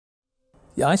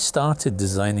Yeah, I started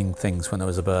designing things when I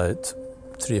was about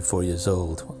 3 or 4 years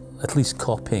old, at least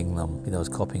copying them. I was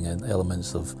copying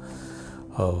elements of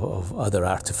other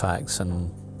artifacts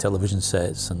and television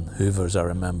sets and Hoovers, I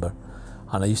remember.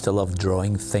 And I used to love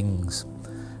drawing things.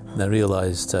 And I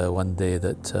realised one day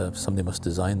that somebody must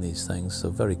design these things,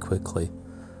 so very quickly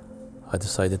I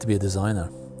decided to be a designer.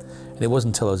 And it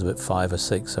wasn't until I was about 5 or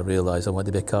 6 I realised I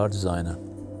wanted to be a car designer.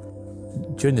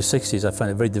 During the 60s I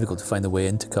found it very difficult to find a way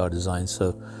into car design,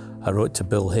 so I wrote to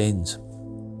Bill Haynes,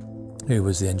 who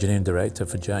was the engineering director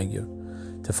for Jaguar,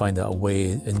 to find out a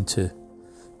way into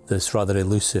this rather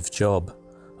elusive job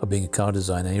of being a car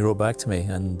designer. And he wrote back to me,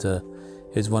 and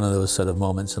it was one of those sort of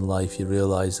moments in life you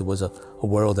realise there was a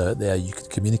world out there you could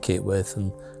communicate with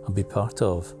and be part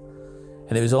of.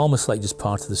 And it was almost like just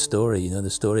part of the story, the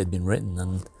story had been written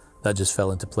and that just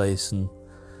fell into place. And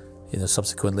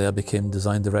subsequently I became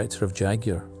Design Director of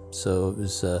Jaguar. So it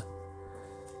was a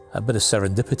bit of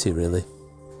serendipity, really.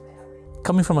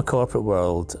 Coming from a corporate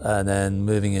world and then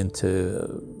moving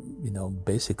into,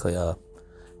 basically a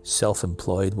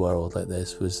self-employed world like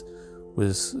this was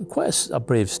quite a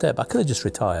brave step. I could have just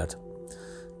retired,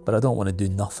 but I don't want to do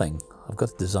nothing. I've got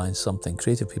to design something.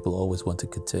 Creative people always want to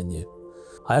continue.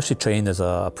 I actually trained as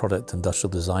a product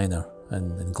industrial designer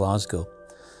in Glasgow,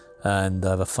 and I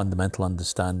have a fundamental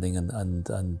understanding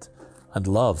and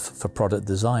love for product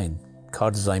design,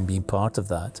 car design being part of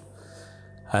that.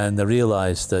 And I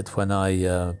realised that when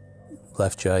I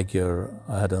left Jaguar,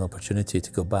 I had an opportunity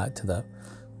to go back to that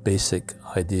basic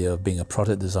idea of being a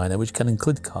product designer, which can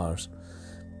include cars,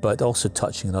 but also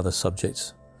touching on other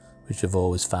subjects which have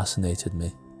always fascinated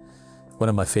me. One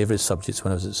of my favourite subjects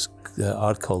when I was at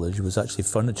art college was actually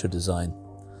furniture design,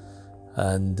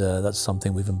 and that's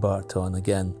something we've embarked on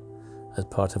again as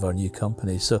part of our new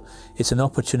company. So it's an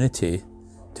opportunity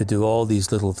to do all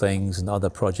these little things and other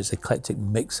projects, eclectic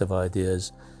mix of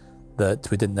ideas that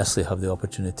we didn't necessarily have the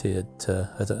opportunity at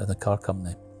a car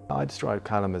company. I describe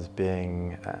Callum as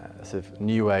being a sort of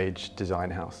new age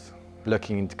design house,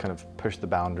 looking to kind of push the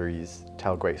boundaries,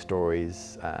 tell great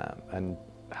stories, and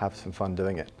have some fun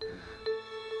doing it.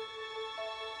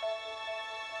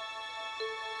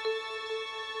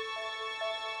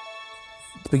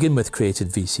 To begin with, created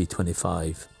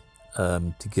VC25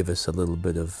 to give us a little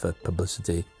bit of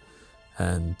publicity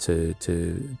and to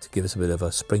give us a bit of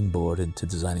a springboard into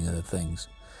designing other things.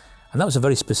 And that was a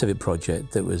very specific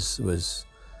project that was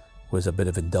a bit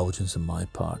of indulgence on my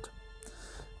part.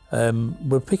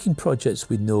 We're picking projects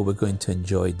we know we're going to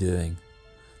enjoy doing.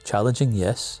 Challenging,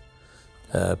 yes.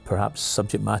 Perhaps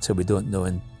subject matter we don't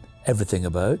know everything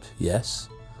about, yes.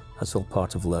 That's all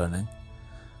part of learning.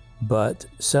 But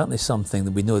certainly something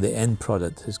that we know the end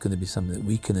product is going to be something that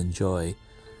we can enjoy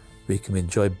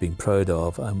being proud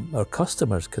of, and our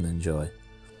customers can enjoy.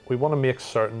 We want to make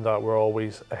certain that we're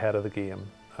always ahead of the game,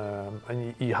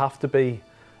 and you have to be,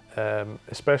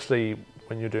 especially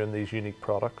when you're doing these unique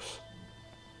products.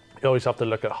 You always have to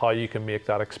look at how you can make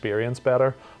that experience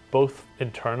better, both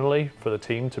internally for the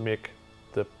team to make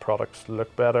the products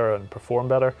look better and perform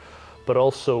better, but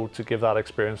also to give that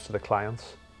experience to the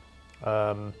clients.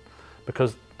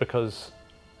 Because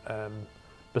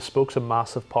bespoke's a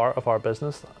massive part of our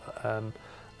business,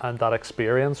 and that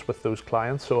experience with those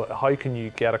clients. So how can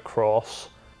you get across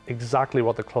exactly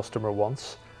what the customer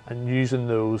wants, and using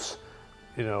those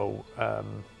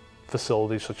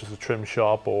facilities such as the trim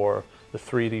shop or the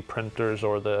 3D printers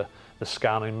or the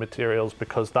scanning materials,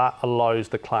 because that allows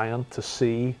the client to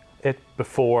see it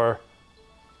before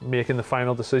making the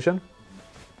final decision.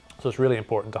 So it's really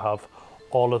important to have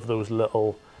all of those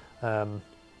little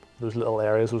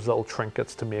areas, those little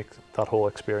trinkets to make that whole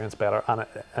experience better.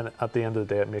 And at the end of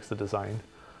the day, it makes the design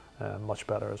much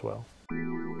better as well.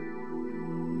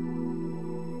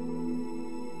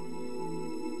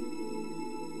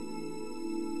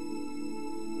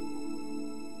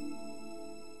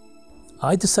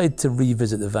 I decided to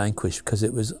revisit the Vanquish because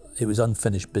it was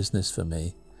unfinished business for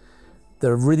me.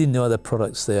 There are really no other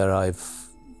products there I've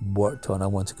worked on I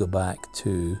want to go back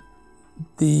to.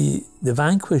 The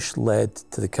Vanquish led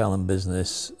to the Callum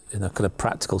business in a kind of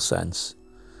practical sense,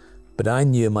 but I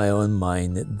knew in my own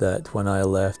mind that when I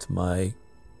left my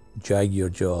Jaguar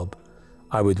job,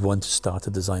 I would want to start a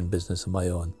design business of my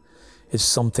own. It's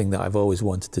something that I've always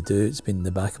wanted to do. It's been in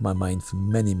the back of my mind for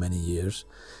many, many years.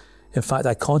 In fact,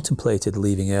 I contemplated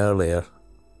leaving earlier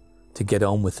to get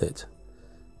on with it.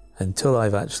 Until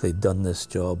I've actually done this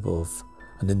job of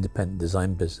an independent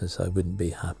design business, I wouldn't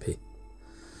be happy.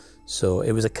 So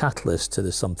it was a catalyst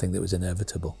to something that was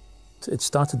inevitable. It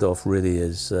started off really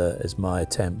as my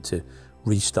attempt to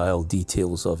restyle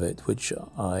details of it, which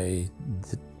I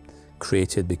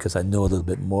created because I know a little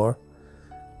bit more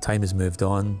time has moved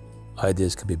on,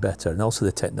 ideas could be better, and also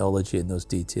the technology and those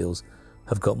details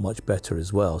have got much better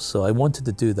as well. So I wanted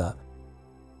to do that.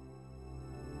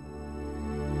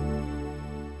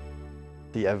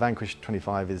 The Vanquish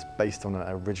 25 is based on an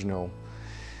original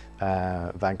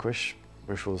Vanquish,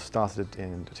 which was started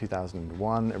in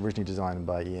 2001, originally designed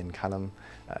by Ian Callum,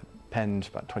 penned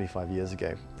about 25 years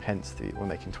ago, hence we're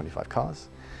making 25 cars.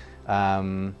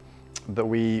 But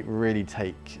we really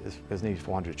there's nearly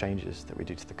 400 changes that we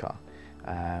do to the car.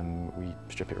 We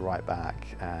strip it right back,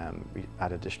 we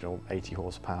add additional 80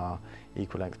 horsepower,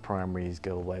 equal length primaries,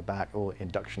 go all the way back, all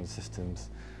induction systems,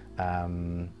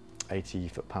 80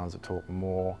 foot-pounds of torque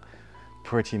more,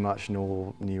 pretty much an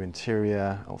all new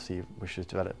interior, obviously which was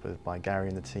developed by Gary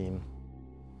and the team.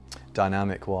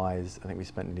 Dynamic-wise, I think we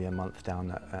spent nearly a month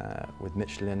down with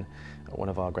Michelin, one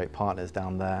of our great partners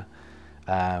down there,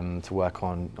 to work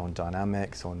on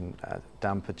dynamics, on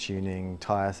damper tuning,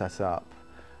 tyre setup,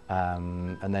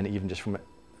 and then even just from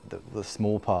the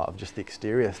small part of just the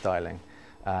exterior styling.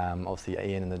 Obviously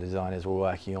Ian and the designers were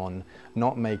working on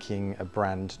not making a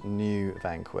brand new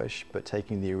Vanquish, but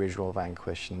taking the original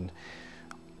Vanquish and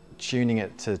tuning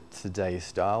it to today's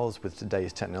styles with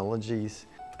today's technologies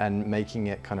and making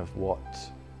it kind of what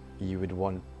you would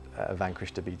want a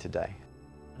Vanquish to be today.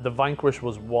 The Vanquish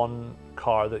was one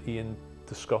car that Ian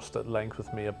discussed at length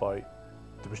with me about.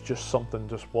 There was just something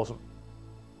just wasn't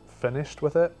finished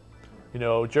with it. You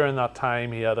know, during that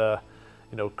time he had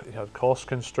he had cost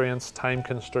constraints, time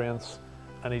constraints,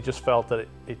 and he just felt that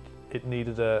it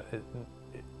needed a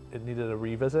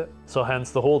revisit. So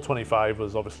hence the whole 25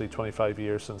 was obviously 25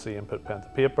 years since Ian put pen to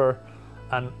paper.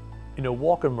 And you know,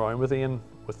 walking around with Ian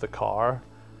with the car,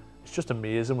 it's just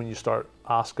amazing when you start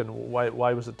asking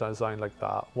why was it designed like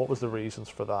that? What was the reasons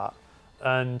for that?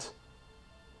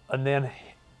 And then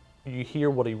you hear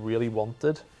what he really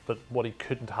wanted, but what he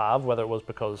couldn't have, whether it was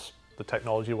because the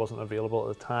technology wasn't available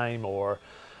at the time, or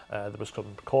there was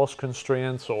some cost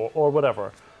constraints, or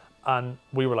whatever. And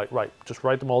we were like, right, just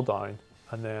write them all down.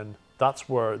 And then that's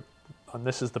where, and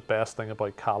this is the best thing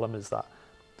about Callum, is that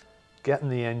getting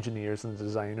the engineers and the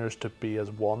designers to be as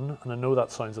one. And I know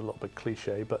that sounds a little bit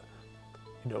cliche, but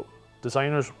you know,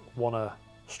 designers want to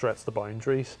stretch the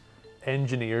boundaries.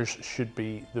 Engineers should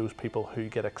be those people who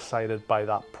get excited by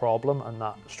that problem and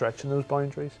that stretching those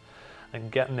boundaries,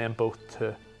 and getting them both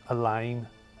to align,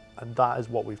 and that is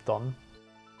what we've done.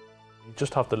 You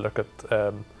just have to look at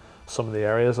some of the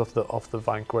areas of the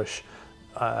Vanquish,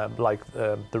 like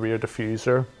the rear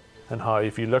diffuser, and how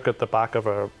if you look at the back of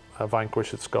a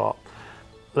Vanquish, it's got,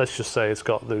 let's just say it's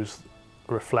got those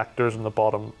reflectors in the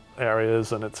bottom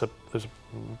areas, and there's a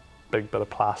big bit of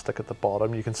plastic at the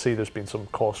bottom. You can see there's been some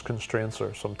cost constraints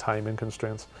or some timing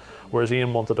constraints, whereas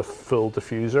Ian wanted a full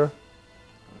diffuser.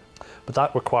 But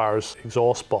that requires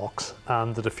exhaust box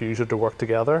and the diffuser to work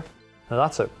together. Now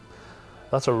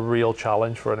that's a real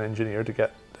challenge for an engineer to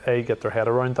get their head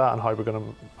around that and how we're going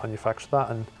to manufacture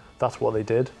that, and that's what they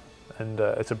did. And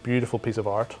it's a beautiful piece of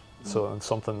art, so it's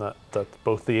something that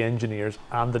both the engineers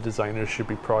and the designers should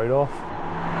be proud of.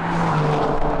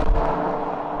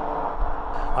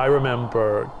 I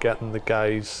remember getting the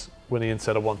guys when Ian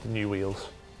said I wanted new wheels,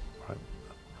 right?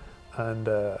 And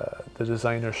the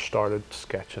designers started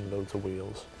sketching loads of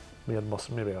wheels. We had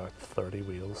maybe like 30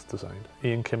 wheels designed.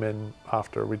 Ian came in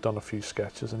after we'd done a few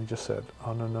sketches, and he just said,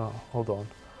 "Oh no, hold on.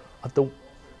 I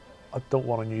don't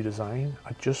want a new design.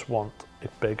 I just want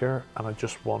it bigger, and I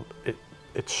just want it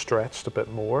stretched a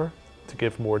bit more to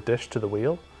give more dish to the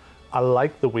wheel. I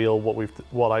like the wheel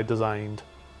what I designed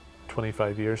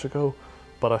 25 years ago,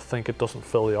 but I think it doesn't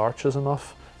fill the arches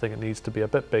enough. I think it needs to be a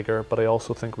bit bigger, but I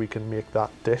also think we can make that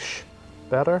dish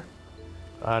better."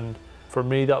 And for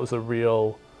me, that was a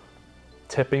real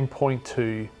tipping point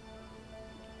to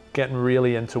getting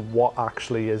really into what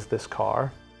actually is this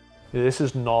car. This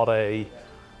is not a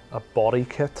body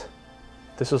kit.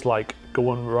 This is like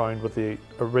going around with the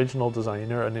original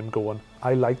designer and him going,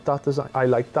 "I like that design, I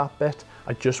like that bit.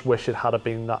 I just wish it had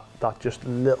been that just a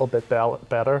little bit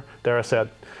better." Dare I said,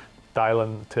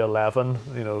 dialing to 11,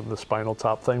 you know, the spinal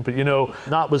tap thing. But you know,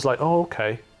 that was like, oh,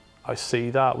 okay, I see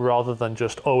that, rather than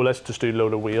just, oh, let's just do a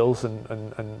load of wheels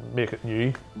and make it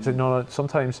new. So no,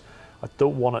 sometimes I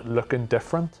don't want it looking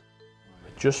different.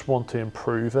 I just want to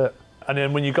improve it. And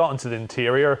then when you got into the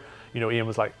interior, you know, Ian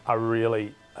was like, I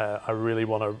really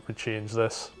want to change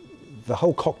this. The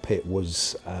whole cockpit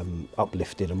was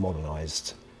uplifted and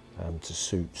modernised to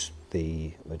suit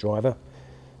the driver.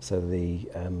 So the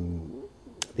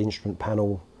instrument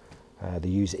panel, the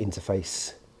user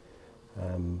interface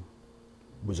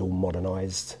was all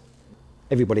modernised.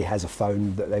 Everybody has a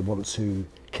phone that they want to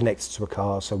connect to a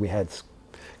car, so we had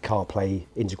CarPlay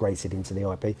integrated into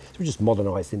the IP. So we just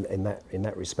modernised in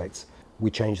that respect. We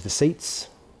changed the seats.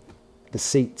 The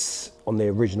seats on the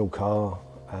original car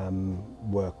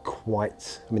were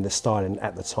quite, I mean, the styling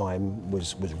at the time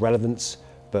was relevant,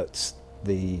 but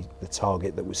the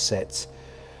target that was set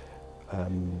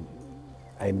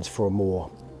aimed for a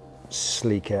more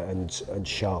sleeker and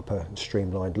sharper and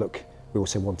streamlined look. We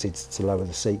also wanted to lower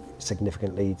the seat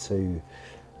significantly to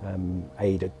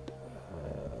aid a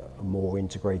more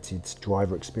integrated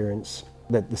driver experience.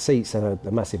 The seats had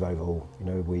a massive overhaul. You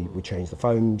know, we changed the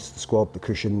foams, the squab, the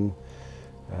cushion,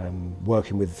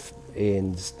 working with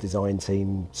Ian's design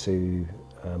team to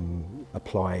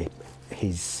apply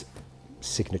his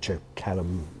signature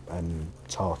Callum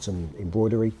tartan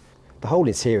embroidery. The whole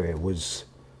interior was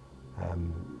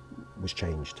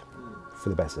changed for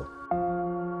the better.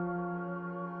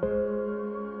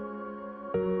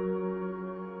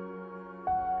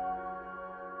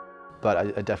 But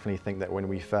I definitely think that when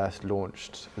we first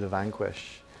launched the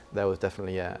Vanquish, there was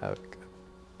definitely a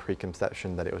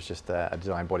preconception that it was just a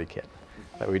design body kit.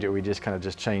 That we just kind of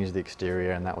just changed the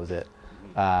exterior and that was it.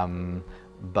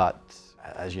 But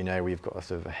as you know, we've got a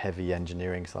sort of a heavy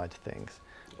engineering side to things,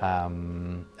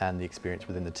 and the experience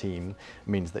within the team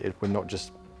means that we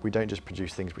don't just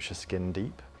produce things which are skin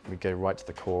deep. We go right to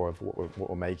the core of what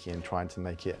we're making and trying to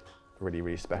make it really,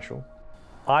 really special.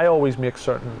 I always make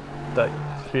certain that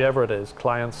whoever it is,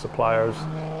 clients, suppliers,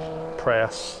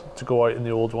 press, to go out in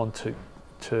the old one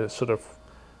to sort of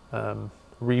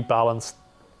rebalance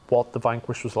what the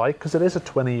Vanquish was like, because it is a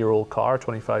 20-year-old car,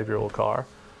 25-year-old car,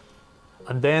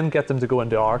 and then get them to go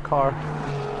into our car,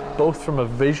 both from a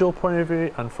visual point of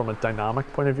view and from a dynamic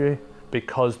point of view,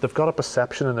 because they've got a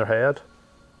perception in their head,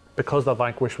 because the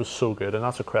Vanquish was so good, and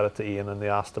that's a credit to Ian and the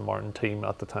Aston Martin team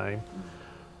at the time.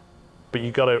 But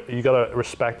you gotta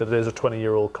respect that it is a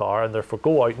 20-year-old car, and therefore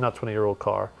go out in that 20-year-old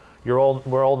car. We're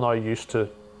all now used to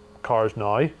cars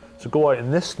now, so go out in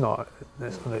this now.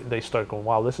 They start going,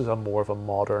 wow, this is more of a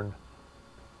modern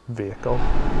vehicle.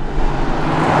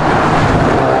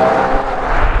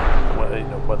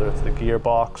 Whether it's the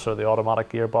gearbox or the automatic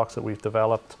gearbox that we've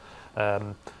developed,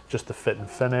 just the fit and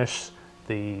finish,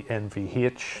 the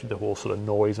NVH, the whole sort of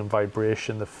noise and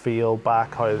vibration, the feel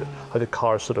back, how the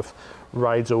car sort of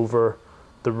rides over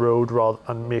the road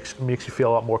and makes you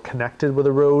feel a lot more connected with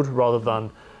the road rather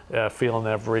than feeling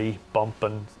every bump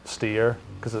and steer,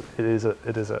 because it is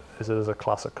a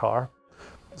classic car.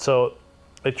 So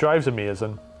it drives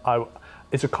amazing.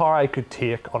 It's a car I could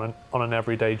take on an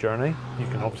everyday journey. You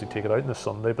can obviously take it out on a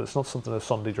Sunday, but it's not something a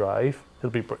Sunday drive.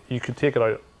 You could take it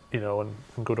out, and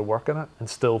go to work in it and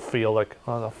still feel like,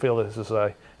 I feel this is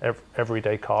a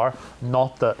everyday car.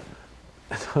 Not that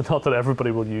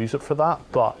everybody will use it for that,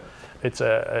 but it's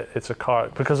a car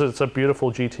because it's a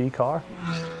beautiful GT car.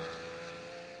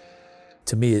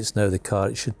 To me, it's now the car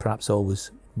it should perhaps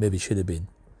always maybe should have been.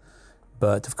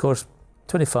 But of course,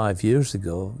 25 years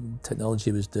ago,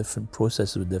 technology was different,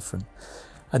 processes were different.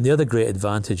 And the other great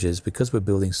advantage is, because we're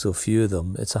building so few of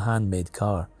them, it's a handmade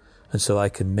car. And so I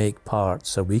can make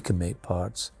parts, or we can make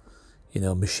parts,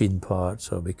 machine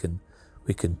parts, or we can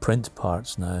print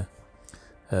parts now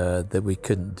that we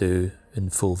couldn't do in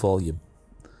full volume.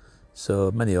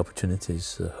 So many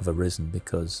opportunities have arisen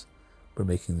because we're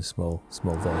making the small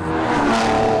volume.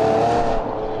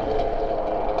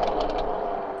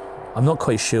 I'm not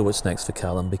quite sure what's next for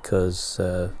Callum, because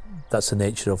that's the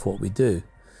nature of what we do.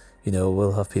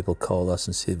 We'll have people call us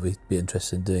and say we'd be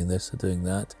interested in doing this or doing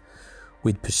that.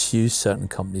 We'd pursue certain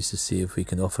companies to see if we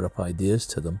can offer up ideas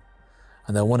to them.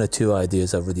 And there are one or two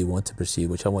ideas I really want to pursue,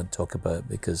 which I won't talk about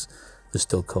because they're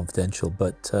still confidential.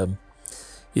 But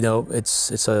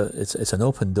it's an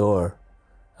open door,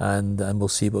 and we'll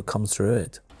see what comes through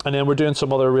it. And then we're doing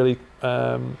some other really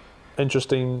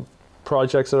interesting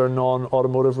projects that are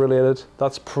non-automotive related.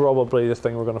 That's probably the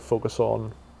thing we're going to focus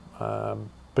on,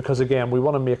 because again, we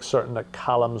want to make certain that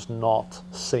Callum's not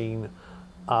seen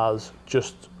as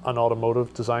just an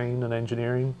automotive design and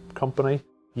engineering company.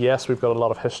 Yes, we've got a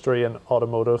lot of history in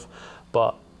automotive,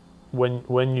 but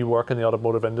when you work in the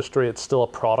automotive industry, it's still a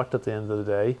product at the end of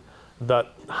the day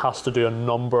that has to do a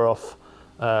number of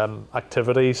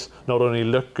activities, not only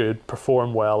look good,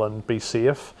 perform well, and be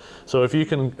safe. So if you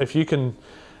can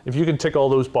tick all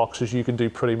those boxes, you can do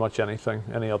pretty much anything,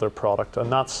 any other product,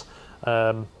 and that's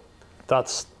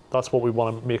what we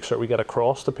want to make sure we get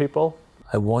across to people.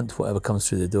 I want whatever comes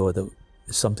through the door that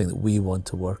is something that we want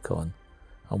to work on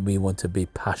and we want to be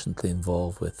passionately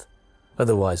involved with.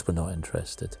 Otherwise, we're not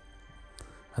interested.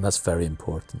 And that's very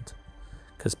important,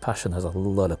 because passion has a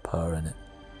lot of power in it.